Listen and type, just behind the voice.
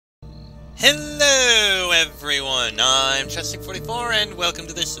Hello everyone, I'm Chestic44 and welcome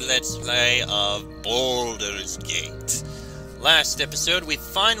to this Let's Play of Baldur's Gate. Last episode we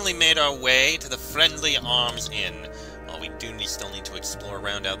finally made our way to the Friendly Arms Inn. While we still need to explore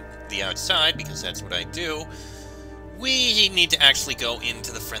around the outside, because that's what I do, we need to actually go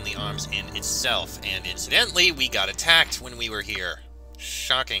into the Friendly Arms Inn itself, and incidentally we got attacked when we were here.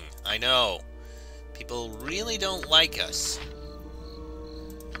 Shocking, I know. People really don't like us.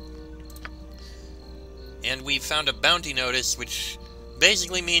 And we found a bounty notice, which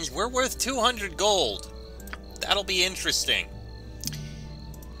basically means we're worth 200 gold. That'll be interesting.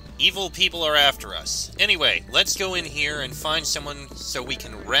 Evil people are after us. Anyway, let's go in here and find someone so we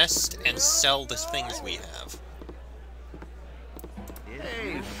can rest and sell the things we have.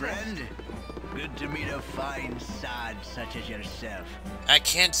 Hey, friend. Good to meet a fine sod such as yourself. I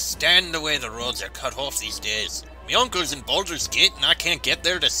can't stand the way the roads are cut off these days. My uncle's in Baldur's Gate and I can't get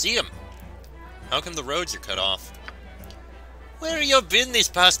there to see him. How come the roads are cut off? Where you been these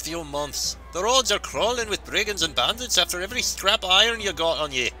past few months? The roads are crawling with brigands and bandits after every scrap of iron you got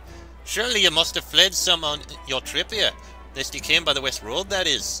on ye. Surely you must have fled some on your trip here. Lest you came by the West Road, that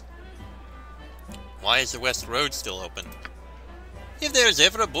is. Why is the West Road still open? If there's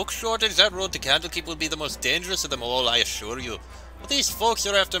ever a book shortage, that road to Candlekeep will be the most dangerous of them all, I assure you. But these folks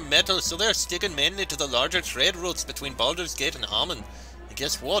are after metal, so they're sticking mainly to the larger trade routes between Baldur's Gate and Amon. And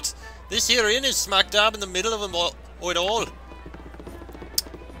guess what? This here inn is smack dab in the middle of it all.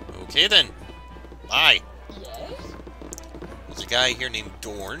 Okay then. Bye. Yes? There's a guy here named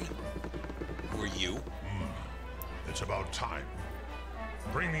Dorn. Who are you? It's about time.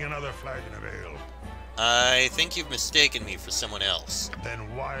 Bring me another flagon of ale. I think you've mistaken me for someone else.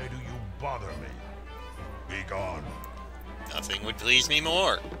 Then why do you bother me? Be gone. Nothing would please me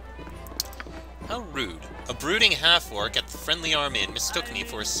more. How rude. A brooding half-orc at the Friendly Arm Inn mistook me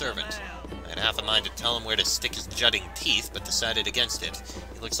for a servant. I had half a mind to tell him where to stick his jutting teeth, but decided against it.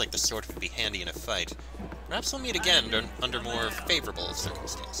 He looks like the sort who'd be handy in a fight. Perhaps we'll meet again under more favorable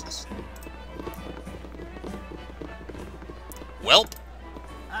circumstances. Welp.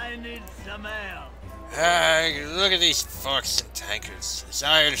 I need some ale. Look at these forks and tankards. This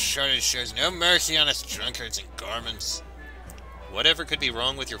iron shortage shows no mercy on us drunkards and garments. Whatever could be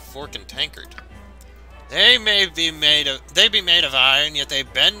wrong with your fork and tankard? They be made of iron, yet they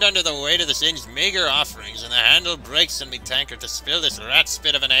bend under the weight of the inn's meager offerings, and the handle breaks on me tankard to spill this rat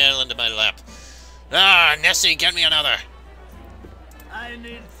spit of an ale into my lap. Ah, Nessie, get me another! I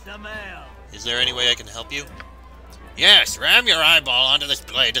need some ale. Is there any way I can help you? Yes, ram your eyeball onto this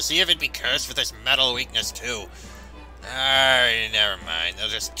blade to see if it be cursed with this metal weakness too. Ah, never mind. They'll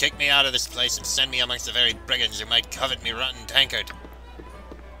just kick me out of this place and send me amongst the very brigands who might covet me rotten tankard.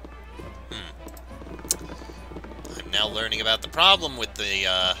 I'm now learning about the problem with the,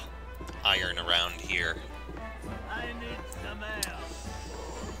 iron around here. I need some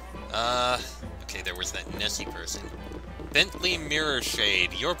ale. Okay, there was that Nessie person. Bentley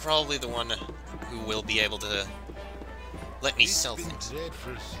Mirrorshade, you're probably the one who will be able to let me sell things.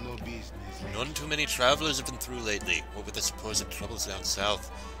 None too many travelers have been through lately, what with the supposed troubles down south.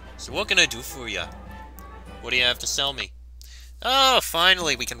 So what can I do for ya? What do you have to sell me? Oh,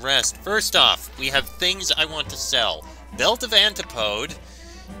 finally, we can rest. First off, we have things I want to sell. Belt of Antipode.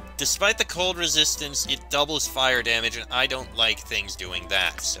 Despite the cold resistance, it doubles fire damage, and I don't like things doing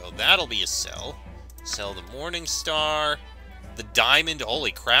that. So that'll be a sell. Sell the Morning Star. The Diamond.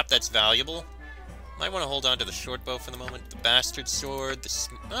 Holy crap, that's valuable. Might want to hold on to the short bow for the moment. The Bastard Sword.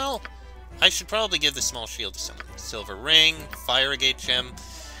 Well, I should probably give the Small Shield to someone. Silver Ring. Firegate Gem.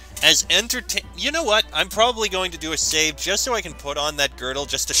 As you know what? I'm probably going to do a save just so I can put on that girdle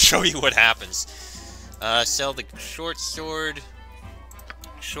just to show you what happens. Sell the Short Sword.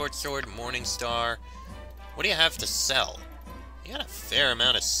 Short Sword, Morning Star. What do you have to sell? You got a fair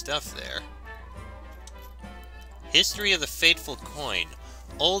amount of stuff there. History of the Fateful Coin.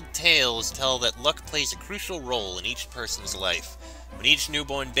 Old tales tell that luck plays a crucial role in each person's life. When each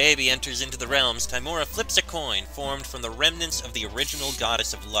newborn baby enters into the realms, Timora flips a coin formed from the remnants of the original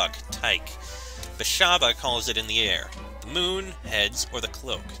goddess of luck, Tyche. Bashaba calls it in the air. The moon, heads, or the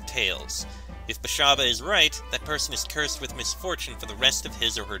cloak, tails. If Bashaba is right, that person is cursed with misfortune for the rest of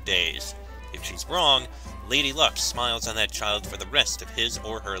his or her days. If she's wrong, Lady Luck smiles on that child for the rest of his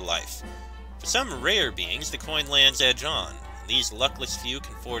or her life. For some rare beings, the coin lands edge on. These luckless few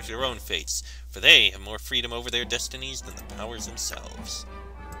can forge their own fates, for they have more freedom over their destinies than the powers themselves.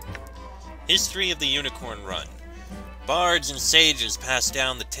 History of the Unicorn Run. Bards and sages pass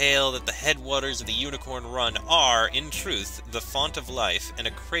down the tale that the headwaters of the Unicorn Run are, in truth, the font of life and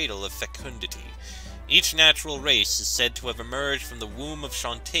a cradle of fecundity. Each natural race is said to have emerged from the womb of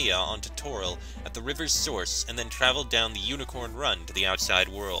Shantea onto Toril at the river's source and then traveled down the Unicorn Run to the outside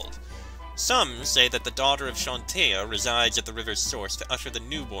world. Some say that the daughter of Shantea resides at the river's source to usher the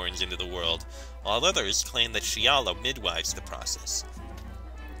newborns into the world, while others claim that Shiala midwives the process.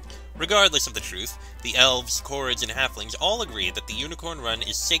 Regardless of the truth, the elves, Korrids, and halflings all agree that the Unicorn Run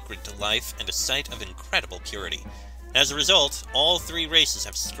is sacred to life and a site of incredible purity. As a result, all three races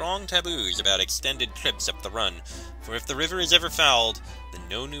have strong taboos about extended trips up the run, for if the river is ever fouled, then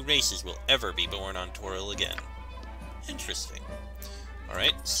no new races will ever be born on Toril again. Interesting.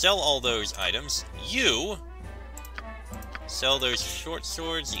 Alright, sell all those items. You sell those short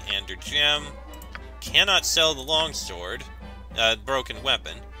swords, the Ander Gem. Cannot sell the long sword, broken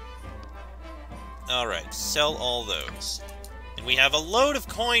weapon. Alright, sell all those. And we have a load of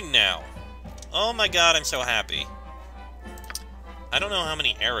coin now. Oh my god, I'm so happy. I don't know how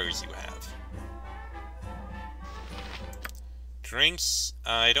many arrows you have. Drinks,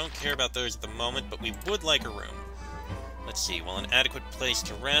 I don't care about those at the moment, but we would like a room. Let's see, while an adequate place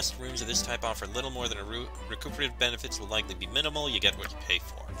to rest, rooms of this type offer little more than recuperative benefits will likely be minimal, you get what you pay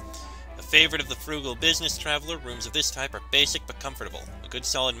for. A favorite of the frugal business traveler, rooms of this type are basic but comfortable. A good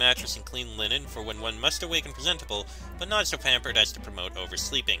solid mattress and clean linen for when one must awaken presentable, but not so pampered as to promote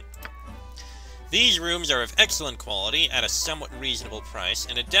oversleeping. These rooms are of excellent quality, at a somewhat reasonable price,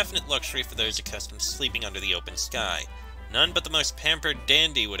 and a definite luxury for those accustomed to sleeping under the open sky. None but the most pampered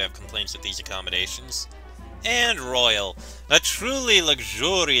dandy would have complaints with these accommodations. And royal. A truly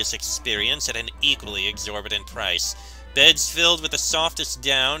luxurious experience at an equally exorbitant price. Beds filled with the softest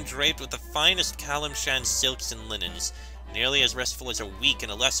down, draped with the finest Kalimshan silks and linens. Nearly as restful as a week in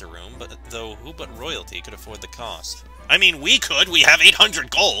a lesser room, but though who but royalty could afford the cost? I mean, we could! We have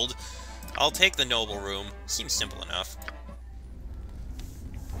 800 gold! I'll take the noble room. Seems simple enough.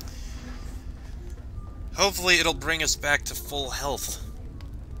 Hopefully it'll bring us back to full health.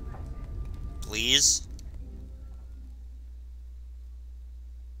 Please?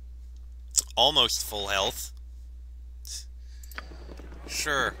 Almost full health.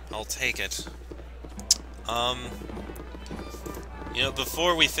 Sure, I'll take it. You know,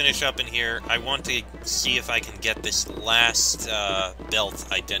 before we finish up in here, I want to see if I can get this last, belt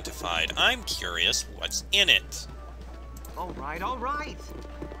identified. I'm curious what's in it. Alright, alright!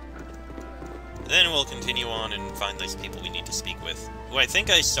 Then we'll continue on and find those people we need to speak with, who I think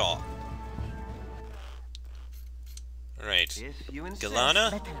I saw. Alright.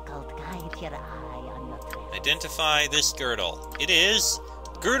 Galana? Identify this girdle. It is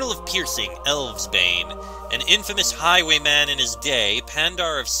Girdle of Piercing, Elves' Bane. An infamous highwayman in his day,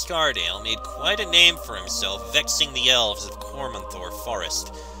 Pandar of Scardale made quite a name for himself, vexing the elves of Cormanthor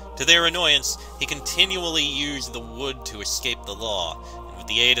Forest. To their annoyance, he continually used the wood to escape the law, and with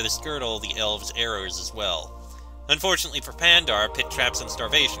the aid of this girdle, the elves' arrows as well. Unfortunately for Pandar, pit traps and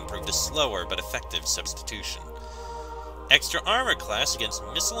starvation proved a slower but effective substitution. Extra armor class against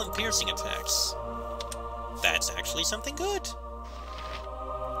missile and piercing attacks. That's actually something good.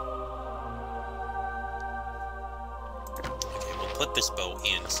 Okay, we'll put this bow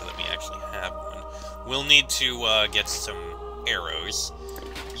in so that we actually have one. We'll need to get some arrows.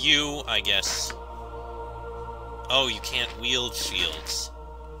 You, I guess... Oh, you can't wield shields.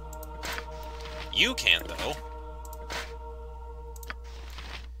 You can, though.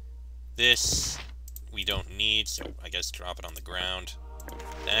 This we don't need, so I guess drop it on the ground.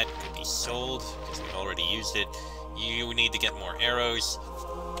 That could be sold, because we already used it. You need to get more arrows.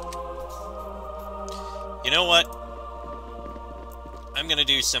 You know what? I'm gonna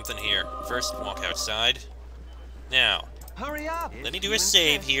do something here. First, walk outside. Now, Hurry up! let me do a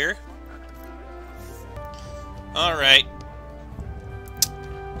save here. Alright.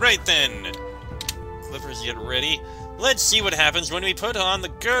 Right then. Clippers, get ready. Let's see what happens when we put on the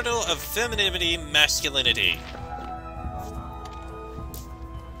Girdle of Femininity Masculinity.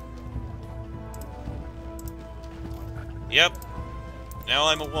 Yep. Now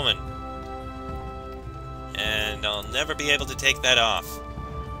I'm a woman. And I'll never be able to take that off.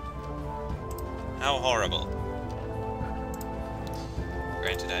 How horrible.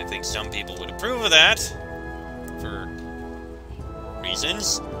 Granted, I think some people would approve of that. For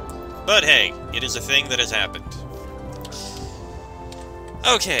reasons. But hey, it is a thing that has happened.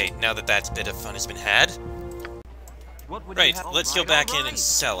 Okay, now that that bit of fun has been had. Right, let's go back in and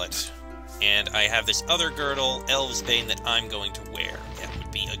sell it. And I have this other girdle, Elves' Bane, that I'm going to wear. That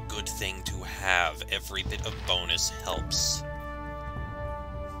would be a good thing to have. Every bit of bonus helps.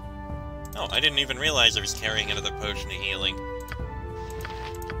 Oh, I didn't even realize I was carrying another potion of healing.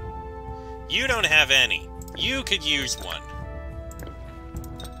 You don't have any. You could use one.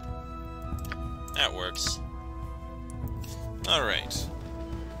 That works. Alright.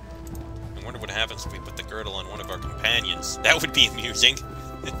 I wonder what happens if we put the girdle on one of our companions. That would be amusing.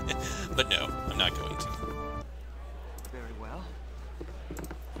 But no, I'm not going to. Very well.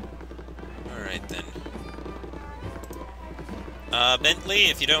 Alright then.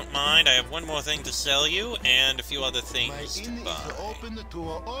 Bentley, if you don't mind, I have one more thing to sell you, and a few other things to buy. My inn is open to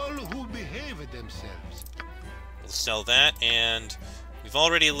all who behave themselves. We'll sell that, and we've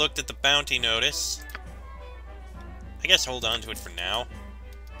already looked at the bounty notice. I guess hold on to it for now.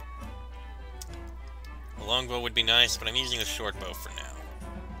 A longbow would be nice, but I'm using a short bow for now.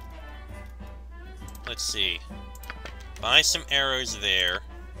 Let's see. Buy some arrows there.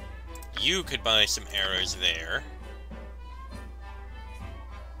 You could buy some arrows there.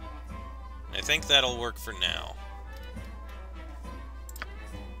 I think that'll work for now.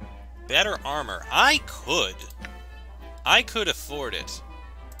 Better armor. I could afford it.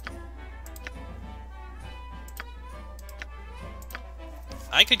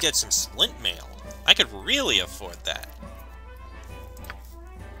 I could get some splint mail. I could really afford that.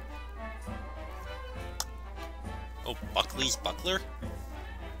 Oh, Buckley's buckler?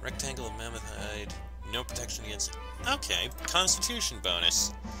 Rectangle of mammoth hide. No protection against... Okay, constitution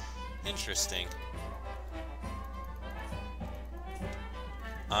bonus. Interesting.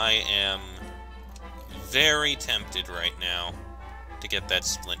 I am very tempted right now to get that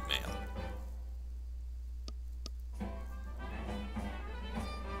splint mail.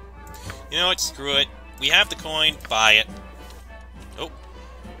 You know what? Screw it. We have the coin. Buy it. Oh.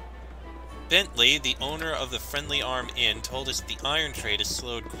 Bentley, the owner of the Friendly Arm Inn, told us that the iron trade has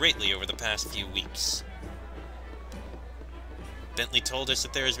slowed greatly over the past few weeks. Bentley told us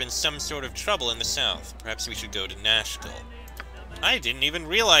that there has been some sort of trouble in the south. Perhaps we should go to Nashville. I didn't even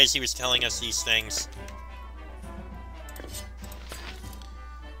realize he was telling us these things.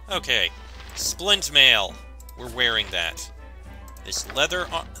 Okay. Splint mail. We're wearing that. This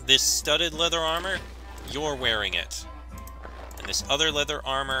studded leather armor, you're wearing it. And this other leather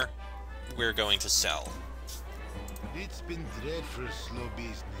armor, we're going to sell. It's been dreadful slow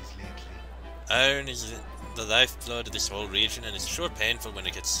business lately. Iron is the lifeblood of this whole region, and it's sure painful when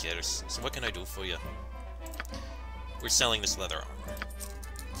it gets scarce. So what can I do for you? We're selling this leather armor.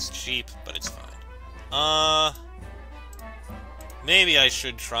 It's cheap, but it's fine. Maybe I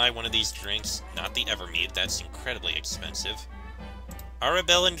should try one of these drinks. Not the Evermead, that's incredibly expensive.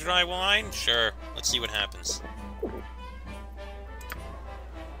 Arabelle and dry wine? Sure. Let's see what happens.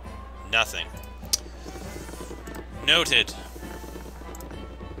 Nothing. Noted.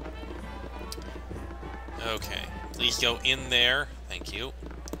 Okay. Please go in there. Thank you.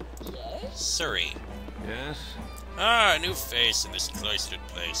 Surrey. Yes? Ah, a new face in this cloistered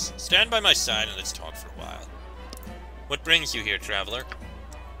place. Stand by my side and let's talk for a while. What brings you here, traveler?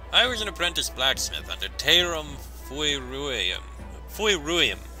 I was an apprentice blacksmith under Teirum Foiruium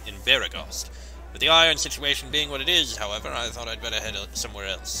in Veragost. With the iron situation being what it is, however, I thought I'd better head somewhere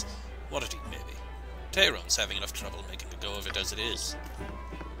else. Waterdeep, maybe. Teirum's having enough trouble making a go of it as it is.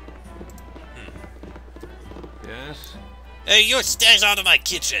 Yes? Hey, you stays out of my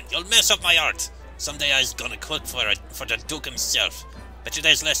kitchen! You'll mess up my art! Someday I's gonna cook for the Duke himself. Bet you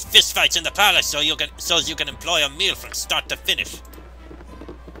there's less fistfights in the palace so you can employ a meal from start to finish.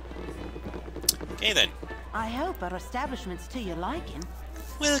 Okay then. I hope our establishment's to your liking.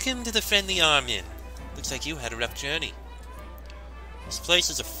 Welcome to the Friendly Arm Inn. Looks like you had a rough journey. This place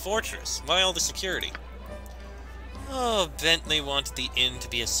is a fortress. Why all the security? Oh, Bentley wanted the inn to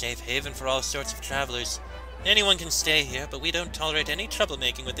be a safe haven for all sorts of travelers. Anyone can stay here, but we don't tolerate any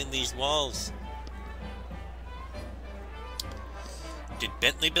troublemaking within these walls. Did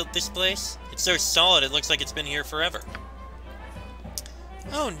Bentley build this place? It's so solid it looks like it's been here forever.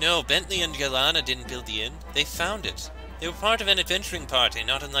 Oh no, Bentley and Galana didn't build the inn. They found it. They were part of an adventuring party,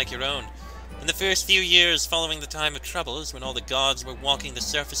 not unlike your own. In the first few years following the time of troubles, when all the gods were walking the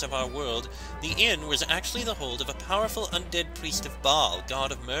surface of our world, the inn was actually the hold of a powerful undead priest of Baal,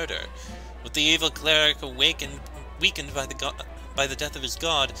 god of murder. With the evil cleric weakened by the death of his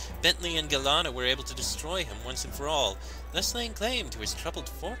god, Bentley and Galana were able to destroy him once and for all, thus laying claim to his troubled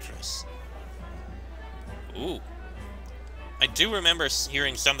fortress. Ooh. I do remember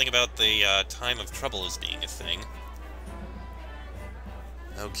hearing something about the time of trouble as being a thing.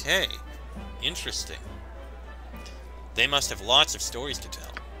 Okay. Interesting. They must have lots of stories to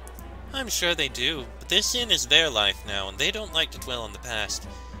tell. I'm sure they do, but this inn is their life now, and they don't like to dwell on the past.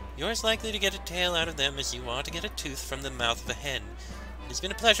 You're as likely to get a tale out of them as you are to get a tooth from the mouth of a hen. It has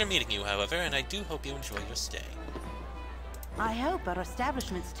been a pleasure meeting you, however, and I do hope you enjoy your stay. I hope our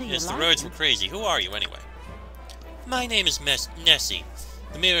establishment's to your Yes, the liking. roads were crazy. Who are you, anyway? My name is Nessie.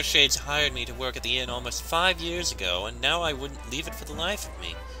 The Mirror Shades hired me to work at the inn almost 5 years ago, and now I wouldn't leave it for the life of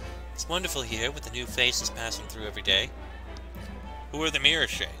me. It's wonderful here, with the new faces passing through every day. Who are the Mirror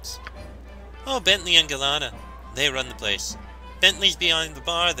Shades? Oh, Bentley and Galana. They run the place. Bentley's behind the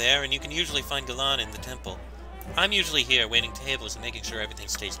bar there, and you can usually find Galana in the temple. I'm usually here, waiting tables and making sure everything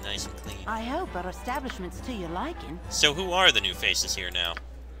stays nice and clean. I hope our establishment's to your liking. So who are the new faces here now?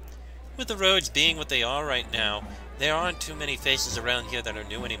 With the roads being what they are right now, there aren't too many faces around here that are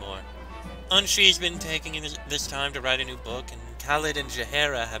new anymore. Unshi's been taking this time to write a new book, and Khalid and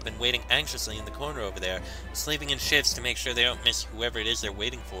Jahara have been waiting anxiously in the corner over there, sleeping in shifts to make sure they don't miss whoever it is they're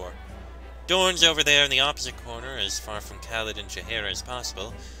waiting for. Dorn's over there in the opposite corner, as far from Khalid and Jahara as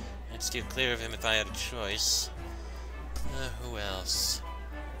possible. I'd steer clear of him if I had a choice. Who else?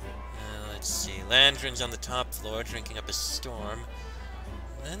 Let's see. Landrin's on the top floor, drinking up a storm.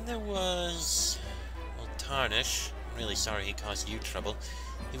 Then there was... well, Tarnish. I'm really sorry he caused you trouble.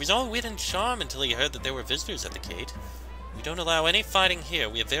 He was all wit and charm until he heard that there were visitors at the gate. We don't allow any fighting here.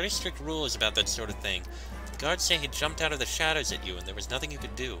 We have very strict rules about that sort of thing. The guards say he jumped out of the shadows at you, and there was nothing you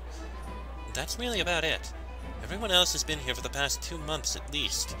could do. That's really about it. Everyone else has been here for the past 2 months at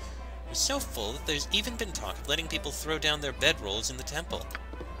least. It's so full that there's even been talk of letting people throw down their bedrolls in the temple.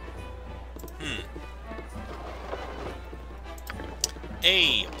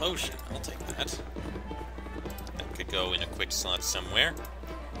 A potion. I'll take that. That could go in a quick slot somewhere.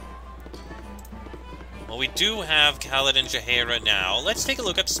 Well, we do have Khalid and Jahara now. Let's take a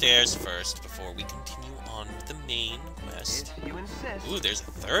look upstairs first before we continue on with the main quest. If you insist. Ooh, there's a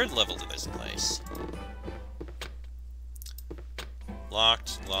 3rd level to this place.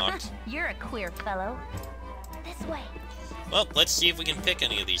 Locked, locked. You're a queer fellow. This way. Well, let's see if we can pick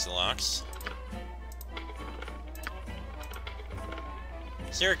any of these locks.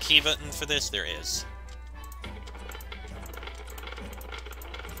 Is there a key button for this? There is.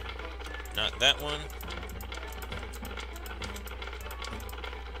 Not that one.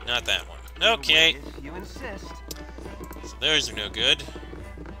 Not that one. Okay. If you insist. So those are no good.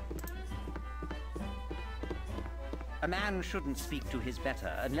 A man shouldn't speak to his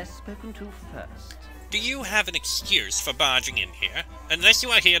better unless spoken to first. Do you have an excuse for barging in here? Unless you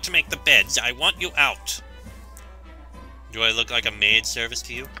are here to make the beds, I want you out. Do I look like a maid service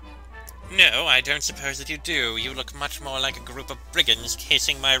to you? No, I don't suppose that you do. You look much more like a group of brigands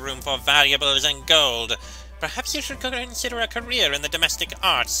casing my room for valuables and gold. Perhaps you should consider a career in the domestic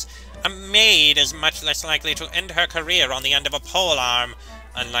arts. A maid is much less likely to end her career on the end of a pole arm,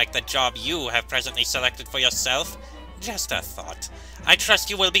 unlike the job you have presently selected for yourself. Just a thought. I trust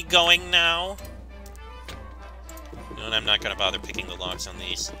you will be going now. No, I'm not going to bother picking the locks on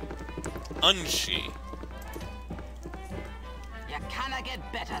these. Unshi. You cannot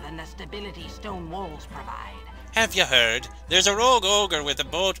get better than the stability stone walls provide. Have you heard? There's a rogue ogre with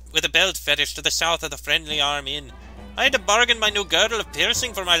a belt fetish to the south of the Friendly Arm Inn. I had to bargain my new girdle of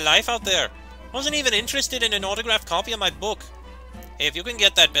piercing for my life out there. Wasn't even interested in an autographed copy of my book. Hey, if you can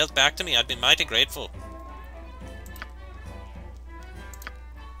get that belt back to me, I'd be mighty grateful.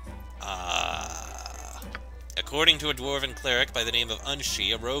 According to a dwarven cleric by the name of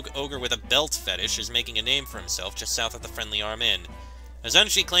Unshi, a rogue ogre with a belt fetish is making a name for himself just south of the Friendly Arm Inn. As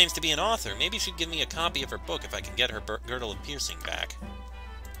Unshi claims to be an author, maybe she'd give me a copy of her book if I can get her girdle of piercing back.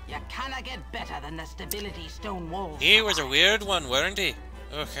 You cannot get better than the stability stone walls. He was a weird one, weren't he?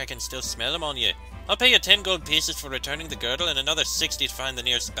 Ugh, I can still smell him on you. I'll pay you 10 gold pieces for returning the girdle and another 60 to find the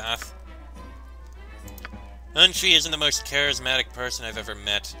nearest bath. Unshi isn't the most charismatic person I've ever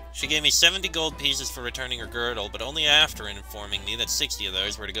met. She gave me 70 gold pieces for returning her girdle, but only after informing me that 60 of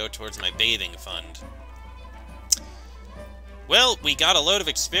those were to go towards my bathing fund. Well, we got a load of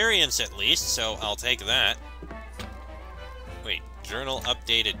experience at least, so I'll take that. Wait, journal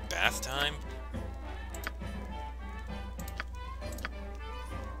updated bath time?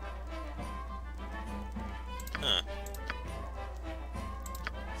 Huh.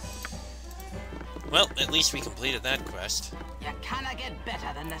 Well, at least we completed that quest. You cannot get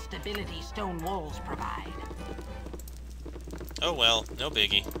better than the stability stone walls provide. Oh well, no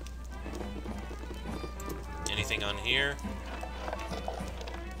biggie. Anything on here?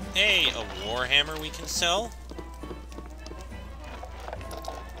 Hey, a warhammer we can sell.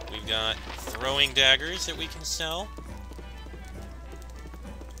 We've got throwing daggers that we can sell.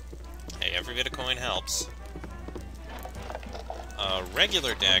 Hey, every bit of coin helps. A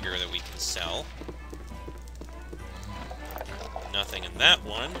regular dagger that we can sell. Nothing in that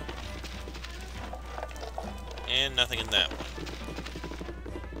one. And nothing in that one.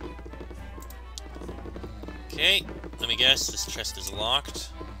 Okay, let me guess, this chest is locked.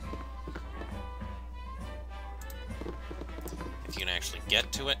 If you can actually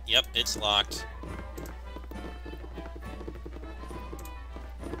get to it. Yep, it's locked.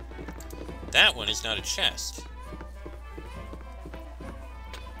 That one is not a chest.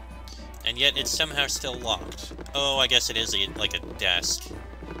 And yet it's somehow still locked. Oh, I guess it is like a desk.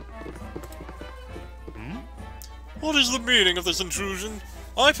 What is the meaning of this intrusion?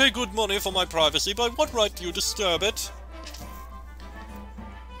 I pay good money for my privacy. By what right do you disturb it?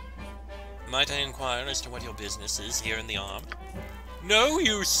 Might I inquire as to what your business is here in the Arm? No,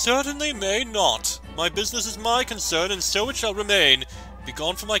 you certainly may not. My business is my concern, and so it shall remain. Be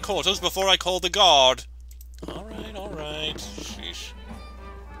gone from my quarters before I call the guard. Alright, alright. Sheesh.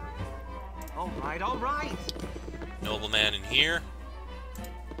 Alright, alright. Nobleman in here.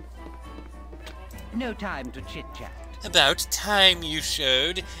 No time to chit-chat. About time you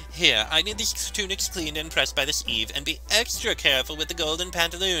showed. Here, I need these tunics cleaned and pressed by this Eve, and be extra careful with the golden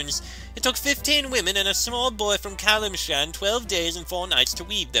pantaloons. It took 15 women and a small boy from Kalimshan 12 days and 4 nights to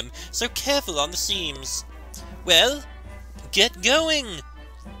weave them, so careful on the seams. Well, get going!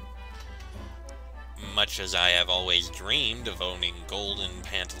 Much as I have always dreamed of owning golden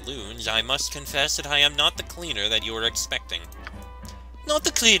pantaloons, I must confess that I am not the cleaner that you were expecting. Not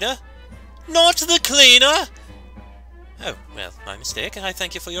the cleaner? Not the cleaner?! Oh, well, my mistake. I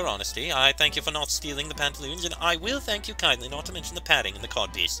thank you for your honesty. I thank you for not stealing the pantaloons, and I will thank you kindly not to mention the padding in the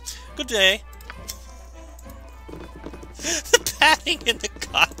codpiece. Good day. The padding in the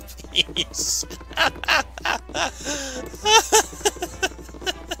codpiece.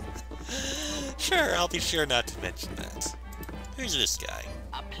 Sure, I'll be sure not to mention that. Who's this guy?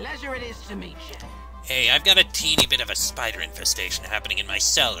 A pleasure it is to meet you. Hey, I've got a teeny bit of a spider infestation happening in my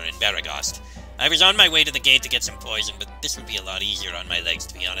cellar in Baragost. I was on my way to the gate to get some poison, but this would be a lot easier on my legs,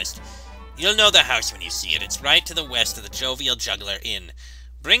 to be honest. You'll know the house when you see it. It's right to the west of the Jovial Juggler Inn.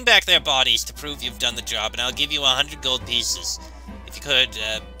 Bring back their bodies to prove you've done the job, and I'll give you 100 gold pieces. If you could,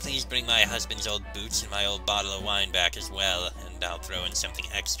 please bring my husband's old boots and my old bottle of wine back as well, and I'll throw in something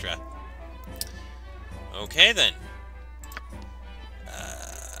extra. Okay, then.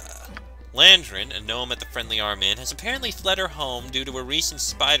 Landrin, a gnome at the Friendly Arm Inn, has apparently fled her home due to a recent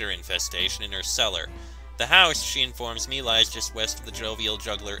spider infestation in her cellar. The house, she informs me, lies just west of the Jovial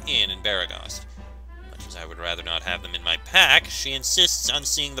Juggler Inn in Baragost. Much as I would rather not have them in my pack, she insists on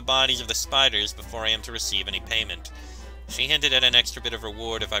seeing the bodies of the spiders before I am to receive any payment. She hinted at an extra bit of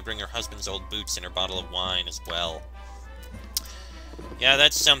reward if I bring her husband's old boots and her bottle of wine as well. Yeah,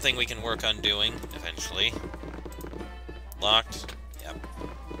 that's something we can work on doing, eventually. Locked? Yep.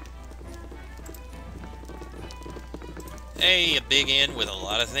 Hey, a big inn with a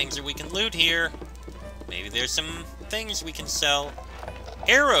lot of things that we can loot here. Maybe there's some things we can sell.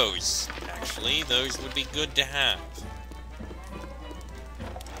 Arrows! Actually, those would be good to have.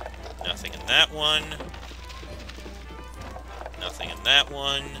 Nothing in that one. Nothing in that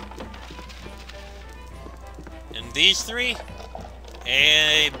one. And these three?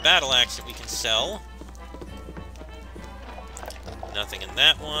 A battle axe that we can sell. Nothing in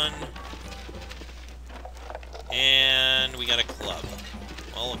that one. And we got a club.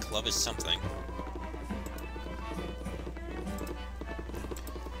 Well, a club is something.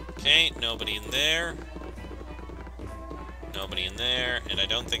 Okay, nobody in there. Nobody in there, and I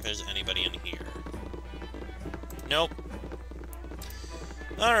don't think there's anybody in here. Nope.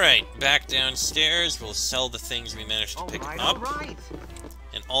 Alright, back downstairs. We'll sell the things we managed to pick up. Alright.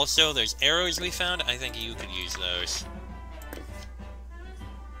 And also, there's arrows we found. I think you could use those.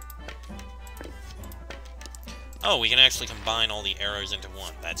 Oh, we can actually combine all the arrows into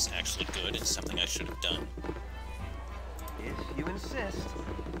one. That's actually good. It's something I should have done. If you insist.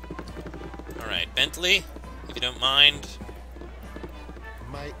 Alright, Bentley, if you don't mind.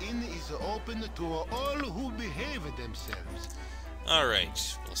 My inn is open to all who behave themselves.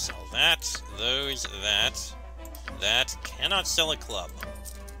 Alright, we'll sell that, those, that. That. Cannot sell a club.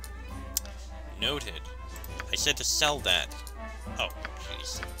 Noted. I said to sell that. Oh,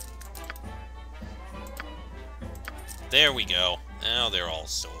 jeez. There we go. Now they're all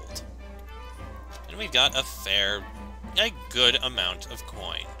sold. And we've got a good amount of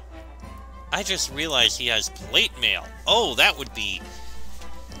coin. I just realized he has plate mail. Oh, that would be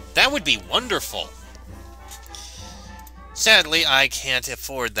wonderful. Sadly, I can't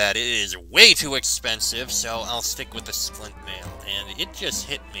afford that. It is way too expensive, so I'll stick with the splint mail. And it just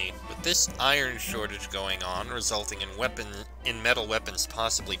hit me. With this iron shortage going on, resulting in metal weapons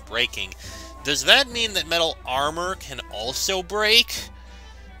possibly breaking, does that mean that metal armor can also break?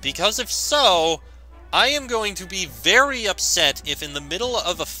 Because if so, I am going to be very upset if in the middle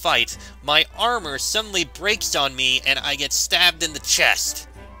of a fight, my armor suddenly breaks on me and I get stabbed in the chest.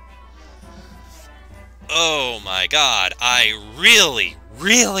 Oh my god, I really,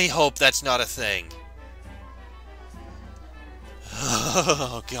 really hope that's not a thing.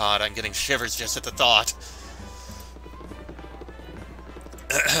 Oh god, I'm getting shivers just at the thought.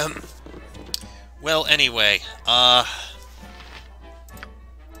 Well, anyway,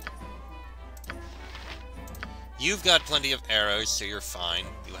 you've got plenty of arrows, so you're fine.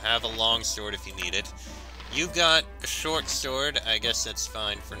 You have a long sword if you need it. You've got a short sword, I guess that's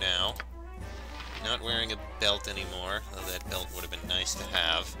fine for now. Not wearing a belt anymore, though that belt would have been nice to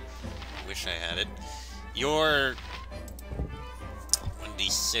have. Wish I had it. Your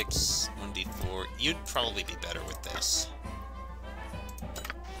 1d6, 1d4, you'd probably be better with this.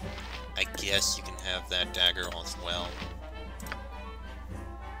 I guess you can have that dagger as well.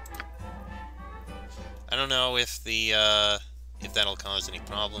 I don't know if if that'll cause any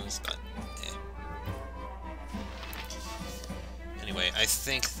problems, but eh. Anyway, I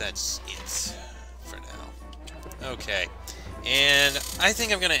think that's it for now. Okay, and I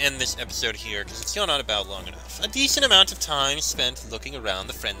think I'm going to end this episode here, because it's gone on about long enough. A decent amount of time spent looking around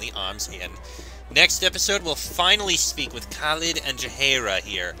the Friendly Arms Inn. Next episode, we'll finally speak with Khalid and Jaheira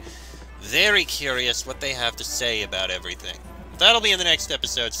here. Very curious what they have to say about everything. That'll be in the next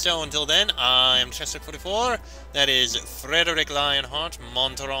episode, so until then, I'm Chester44, that is Frederick Lionheart,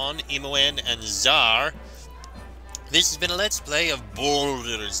 Montaron, Imoen, and Czar. This has been a Let's Play of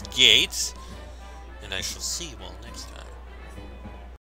Baldur's Gate, and I shall see you all next time.